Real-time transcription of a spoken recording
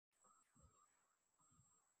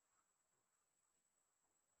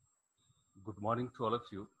Good morning to all of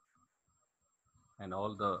you and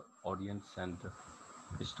all the audience and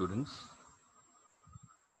students.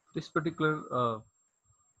 This particular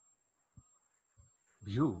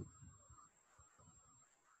view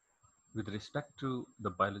with respect to the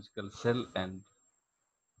biological cell and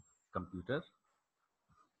computer,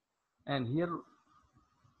 and here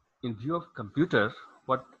in view of computer,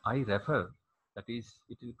 what I refer, that is,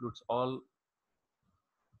 it includes all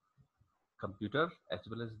computer as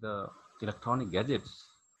well as the electronic gadgets,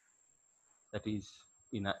 that is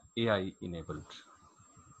in a AI enabled.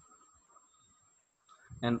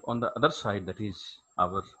 And on the other side, that is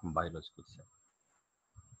our biological cell.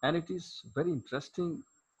 And it is very interesting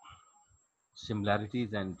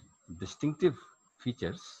similarities and distinctive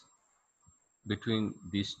features between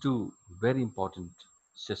these two very important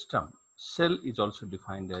systems. Cell is also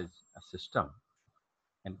defined as a system,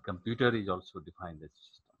 and computer is also defined as a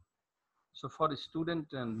system. So for a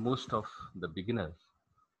student and most of the beginners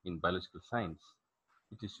in biological science,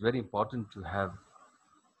 it is very important to have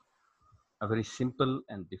a very simple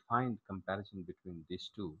and defined comparison between these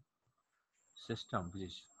two systems, which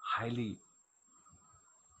is highly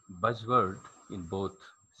buzzword in both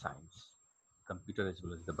science, computer as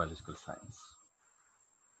well as the biological science.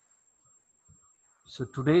 So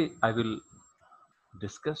today I will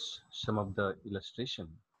discuss some of the illustration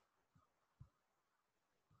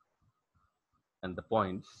and the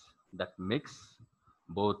points that makes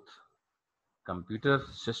both computer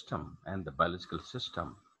system and the biological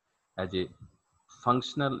system as a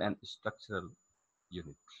functional and structural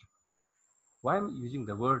unit. Why I'm using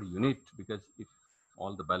the word unit? Because if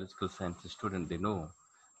all the biological science students, they know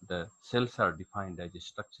the cells are defined as a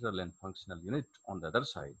structural and functional unit. On the other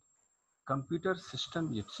side, computer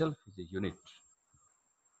system itself is a unit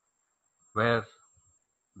where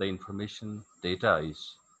the information data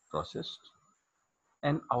is processed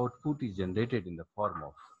and output is generated in the form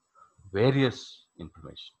of various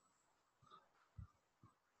information.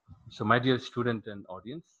 So my dear student and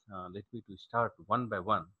audience, let me to start one by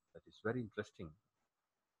one. That is very interesting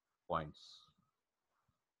points.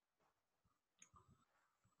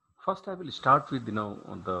 First, I will start with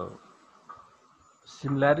on the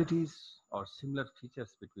similarities or similar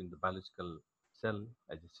features between the biological cell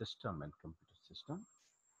as a system and computer system.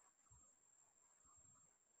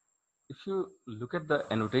 If you look at the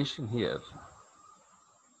annotation here,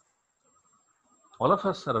 all of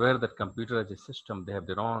us are aware that computer as a system, they have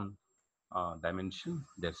their own dimension,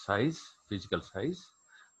 their size, physical size.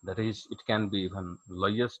 That is, it can be even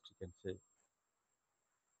lowest, you can say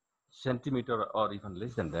centimeter or even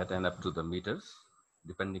less than that, and up to the meters,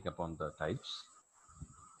 depending upon the types.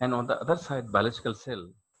 And on the other side, biological cell,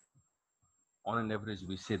 on an average,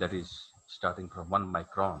 we say that is starting from 1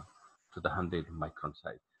 micron to the 100 micron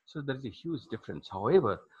size. So there is a huge difference.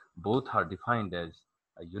 However, both are defined as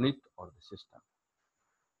a unit or the system.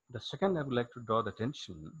 The second, I would like to draw the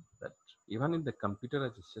attention that even in the computer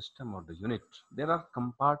as a system or the unit, there are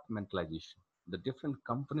compartmentalization. The different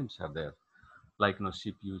components are there, like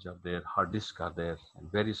CPUs are there, hard disks are there,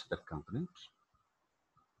 and various other components.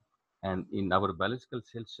 And in our biological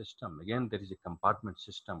cell system, again, there is a compartment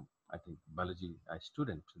system. I think biology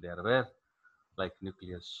students, they are aware, like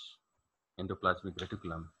nucleus, endoplasmic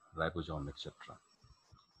reticulum, ribosome, etc.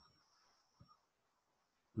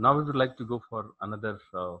 Now we would like to go for another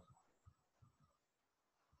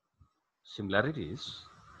similarities,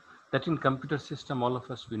 that in computer system, all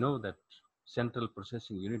of us, we know that central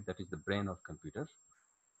processing unit, that is the brain of computer.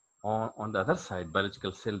 On the other side,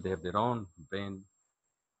 biological cell, they have their own brain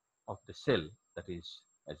of the cell, that is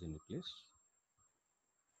as a nucleus.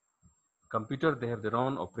 Computer, they have their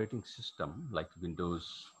own operating system like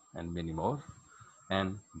Windows and many more.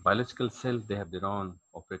 And biological cell, they have their own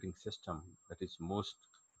operating system that is most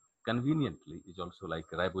conveniently is also like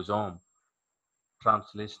ribosome.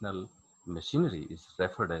 Translational machinery is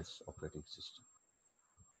referred as operating system.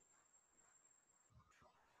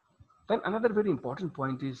 Then another very important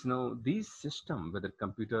point is, these system, whether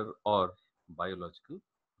computer or biological,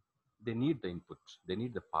 they need the input, they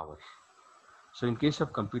need the power. So in case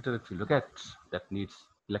of computer, if you look at, that needs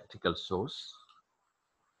electrical source.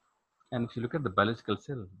 And if you look at the biological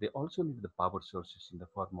cell, they also need the power sources in the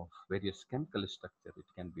form of various chemical structure. It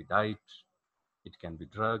can be diet, it can be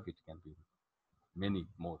drug, it can be many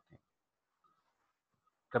more things.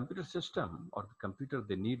 Computer system or the computer,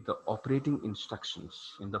 they need the operating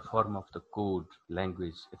instructions in the form of the code,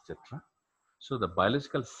 language, etc. So the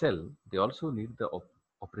biological cell, they also need the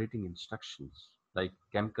operating instructions like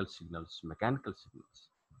chemical signals, mechanical signals,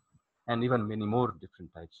 and even many more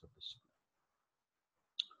different types of the signal.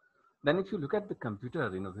 Then if you look at the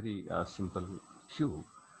computer in a very simple view,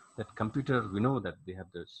 That computer, we know that they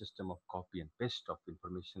have the system of copy and paste of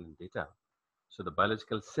information and data. So the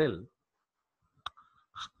biological cell,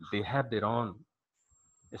 they have their own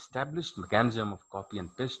established mechanism of copy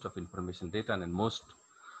and paste of information data, and in most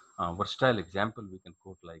versatile example we can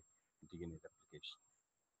quote like DNA replication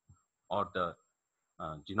or the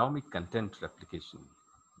genomic content replication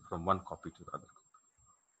from one copy to the other.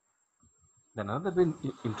 Then another very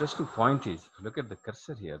interesting point is, if you look at the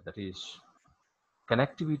cursor here, that is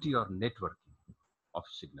connectivity or networking of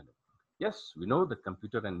signaling. Yes, we know the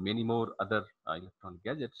computer and many more other electronic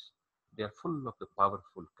gadgets, they are full of the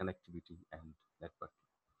powerful connectivity and networking.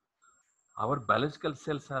 Our biological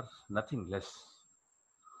cells are nothing less.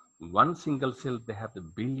 One single cell, they have the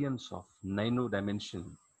billions of nano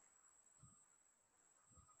dimension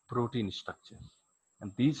protein structures.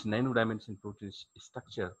 And these nano dimension protein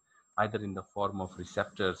structure, either in the form of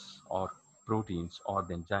receptors or proteins or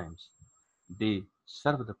the enzymes, they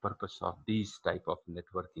serve the purpose of these type of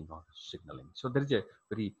networking or signaling. So there is a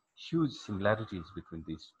very huge similarities between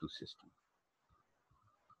these two systems.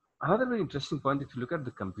 Another very interesting point, if you look at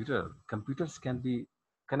the computer, computers can be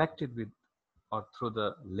connected with or through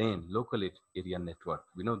the LAN, local area network.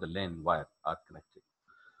 We know the LAN wire are connected.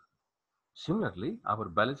 Similarly, our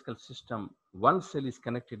biological system, one cell is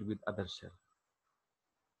connected with other cell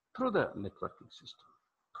through the networking system.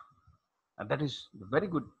 And that is very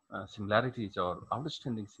good similarities or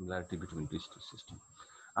outstanding similarity between these two systems.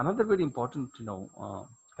 Another very important,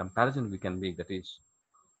 comparison we can make, that is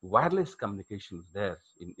wireless communication is there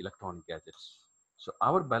in electronic gadgets. So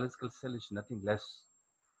our biological cell is nothing less.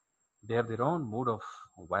 They have their own mode of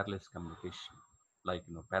wireless communication, like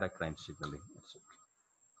paracrine signaling, etc.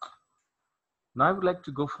 Now I would like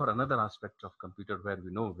to go for another aspect of computer where we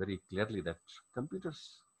know very clearly that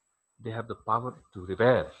computers, they have the power to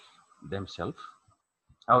repair themselves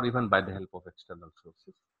or even by the help of external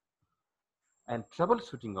sources. And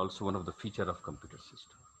troubleshooting also one of the feature of computer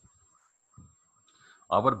system.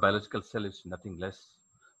 Our biological cell is nothing less.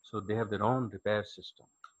 So they have their own repair system.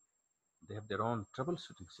 They have their own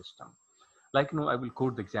troubleshooting system. Like, I will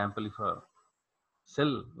quote the example, if a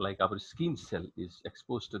cell like our skin cell is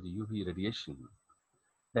exposed to the UV radiation,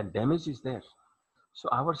 then damage is there. So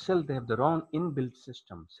our cell, they have their own inbuilt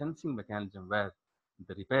system, sensing mechanism where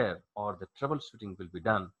the repair or the troubleshooting will be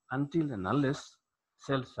done until and unless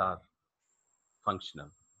cells are functional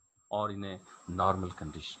or in a normal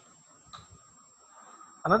condition.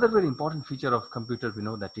 Another very important feature of computer, we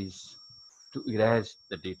know that is to erase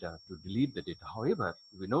the data, to delete the data. However,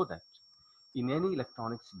 we know that in any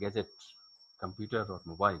electronics gadget, computer or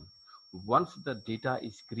mobile, once the data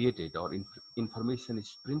is created or information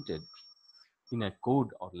is printed in a code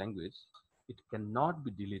or language, it cannot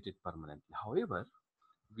be deleted permanently. However,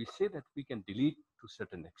 we say that we can delete to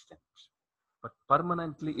certain extent, but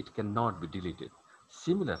permanently it cannot be deleted.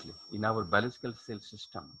 Similarly, in our biological cell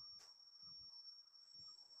system,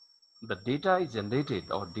 the data is generated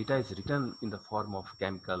or data is written in the form of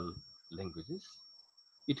chemical languages.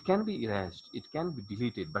 It can be erased, it can be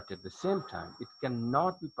deleted, but at the same time, it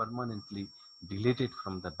cannot be permanently deleted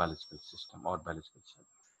from the biological system or biological cell.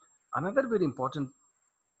 Another very important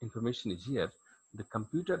information is here. The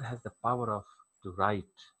computer has the power of to write,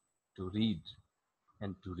 to read,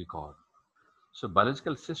 and to record. So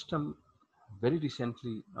biological system very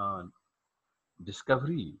recently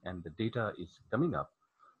discovery and the data is coming up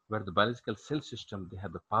where the biological cell system, they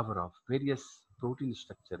have the power of various protein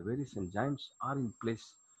structure, various enzymes are in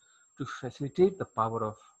place to facilitate the power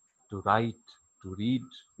of to write, to read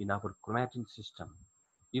in our chromatin system,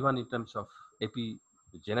 even in terms of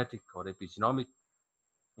epigenetic or epigenomic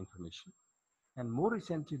information. And more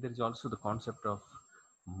recently, there is also the concept of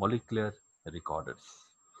molecular recorders.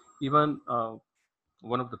 Even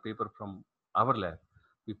one of the paper from our lab,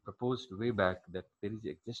 we proposed way back that there is the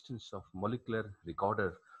existence of molecular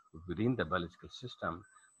recorder within the biological system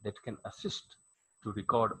that can assist to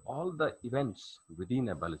record all the events within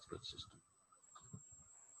a biological system.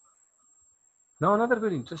 Now, another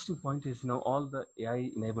very interesting point is, all the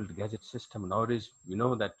AI-enabled gadget system nowadays, we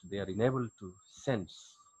know that they are enabled to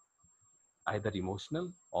sense either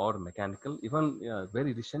emotional or mechanical. Even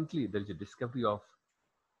very recently, there is a discovery of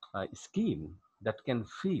a skin that can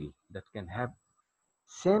feel, that can have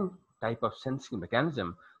same type of sensing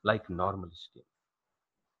mechanism like normal skin.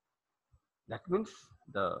 That means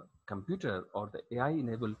the computer or the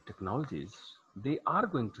AI-enabled technologies, they are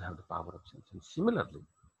going to have the power of sensing. Similarly,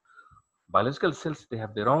 biological cells, they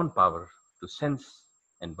have their own power to sense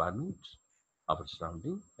environment, our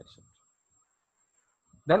surrounding, etc.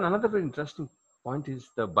 Then another very interesting point is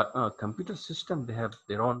the computer system, they have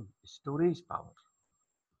their own storage power.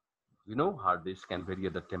 We know hard disk and very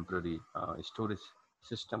other temporary storage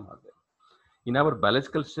system are there. In our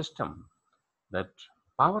biological system, that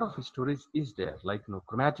power of storage is there. Like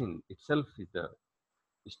chromatin itself is the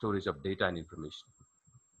storage of data and information.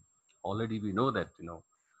 Already we know that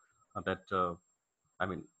that I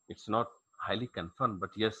mean it's not highly confirmed, but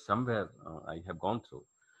yes, somewhere I have gone through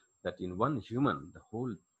that in one human, the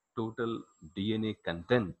whole total DNA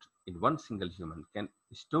content in one single human can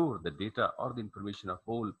store the data or the information of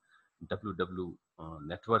whole WW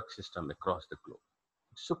network system across the globe.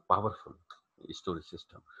 It's so powerful storage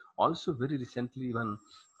system. Also, very recently, even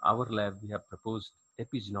our lab, we have proposed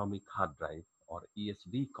epigenomic hard drive or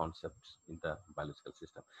ESD concepts in the biological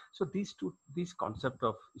system. So these concept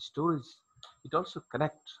of storage, it also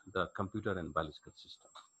connect the computer and biological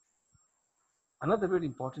system. Another very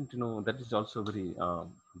important to know that is also very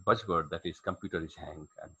buzzword, that is computer is hang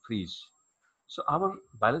and freeze. So our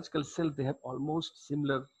biological cell, they have almost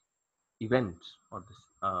similar event or this,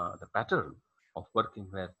 the pattern of working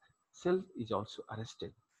where cell is also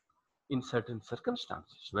arrested in certain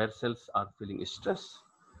circumstances where cells are feeling stress,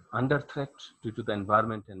 under threat due to the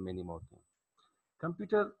environment and many more things.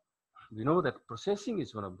 Computer, we know that processing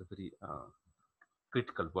is one of the very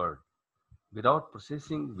critical word. Without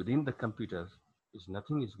processing within the computer, is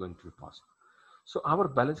nothing is going to be possible. So our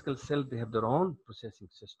biological cell, they have their own processing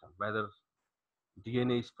system, whether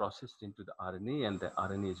DNA is processed into the RNA and the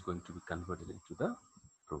RNA is going to be converted into the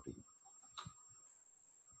protein.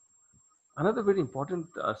 Another very important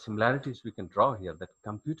similarities we can draw here, that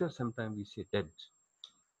computer sometimes we say dead,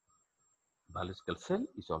 biological cell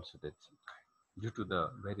is also dead due to the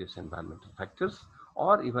various environmental factors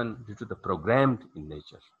or even due to the programmed in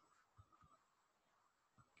nature.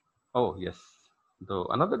 Oh yes, though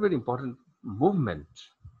another very important movement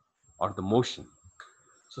or the motion.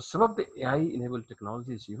 So some of the AI enabled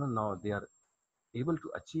technologies, even now they are able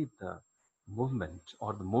to achieve the movement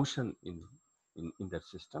or the motion in their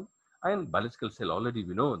system. And biological cell, already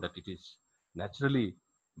we know that it is naturally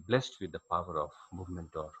blessed with the power of movement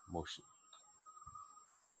or motion.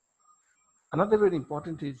 Another very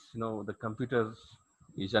important is, the computer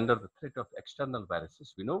is under the threat of external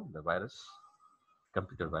viruses. We know the virus,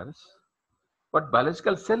 computer virus, but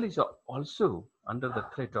biological cell is also under the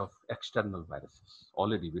threat of external viruses.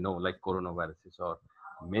 Already we know, like coronaviruses or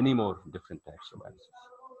many more different types of viruses.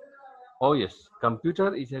 Oh yes,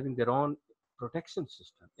 computer is having their own protection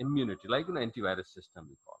system, immunity, like antivirus system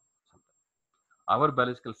we call sometimes. Our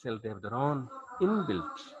biological cell, they have their own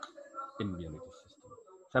inbuilt immunity system.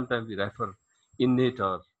 Sometimes we refer innate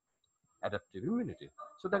or adaptive immunity.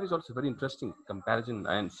 So that is also very interesting comparison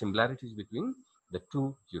and similarities between the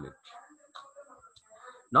two units.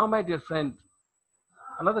 Now, my dear friend,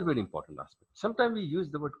 another very important aspect. Sometimes we use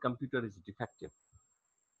the word computer is defective.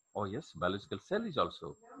 Oh yes, biological cell is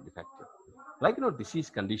also defective. Like disease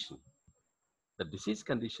condition. The disease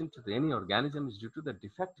condition to any organism is due to the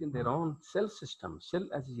defect in their own cell system, cell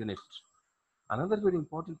as a unit. Another very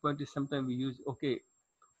important point is sometimes we use, okay,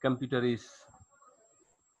 computer is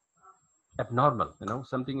abnormal,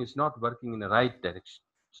 something is not working in the right direction.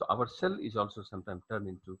 So our cell is also sometimes turned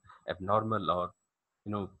into abnormal, or,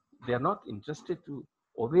 they are not interested to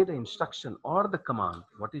obey the instruction or the command,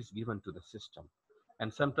 what is given to the system.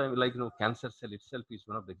 And sometimes, like, cancer cell itself is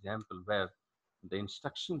one of the example where the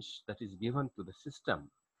instructions that is given to the system,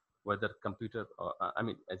 whether computer or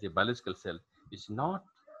as a biological cell, is not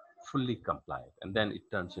fully compliant, and then it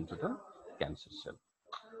turns into the cancer cell.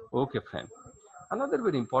 Okay, friend. Another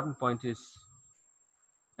very important point is,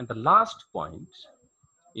 and the last point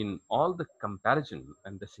in all the comparison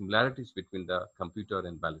and the similarities between the computer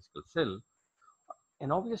and biological cell,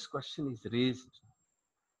 an obvious question is raised.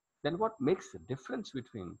 Then what makes the difference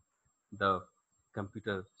between the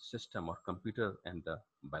computer system or computer and the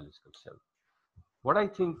biological cell? What I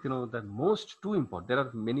think, the most two important, there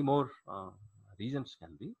are many more reasons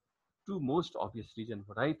can be. Two most obvious reasons,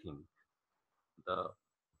 what I think, the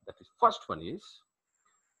that is first one is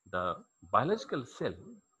the biological cell,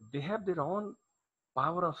 they have their own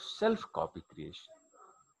power of self-copy creation,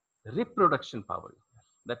 reproduction power,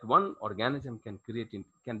 that one organism can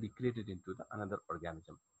be created into the another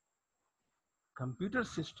organism. Computer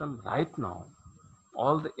system right now,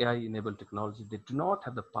 all the AI enabled technology, they do not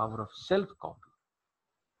have the power of self-copy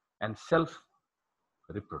and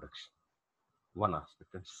self-reproduction. One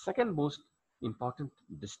aspect. And second most important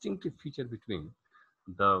distinctive feature between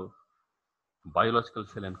the biological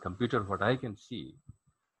cell and computer, what I can see,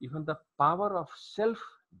 even the power of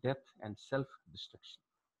self-death and self-destruction.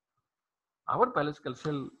 Our biological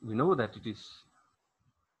cell, we know that it is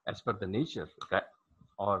as per the nature, okay?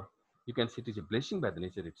 Or you can say it is a blessing by the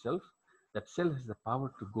nature itself, that cell has the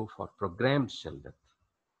power to go for programmed cell death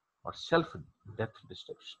or self-death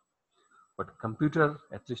destruction. But computer,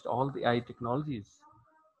 at least all the AI technologies,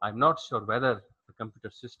 I'm not sure whether the computer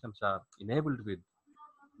systems are enabled with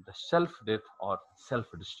the self-death or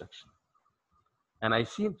self-destruction. And I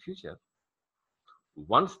see in future,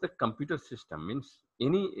 once the computer system means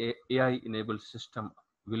any AI-enabled system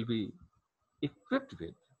will be equipped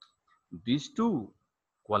with these two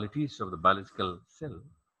qualities of the biological cell,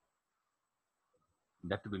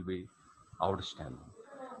 that will be outstanding.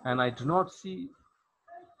 And I do not see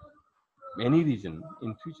any reason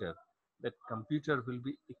in future that computer will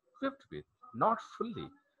be equipped with, not fully,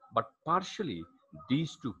 but partially,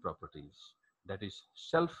 these two properties, that is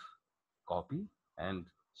self copy and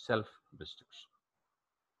self destruction.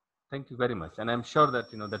 Thank you very much. And I'm sure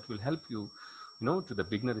that that will help you, to the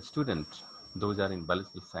beginner student, those are in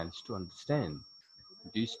biological science, to understand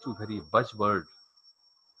these two very buzzword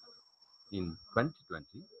in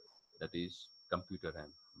 2020, that is computer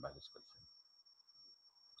and biological science.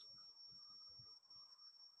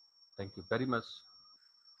 Thank you very much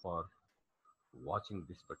for watching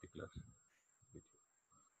this particular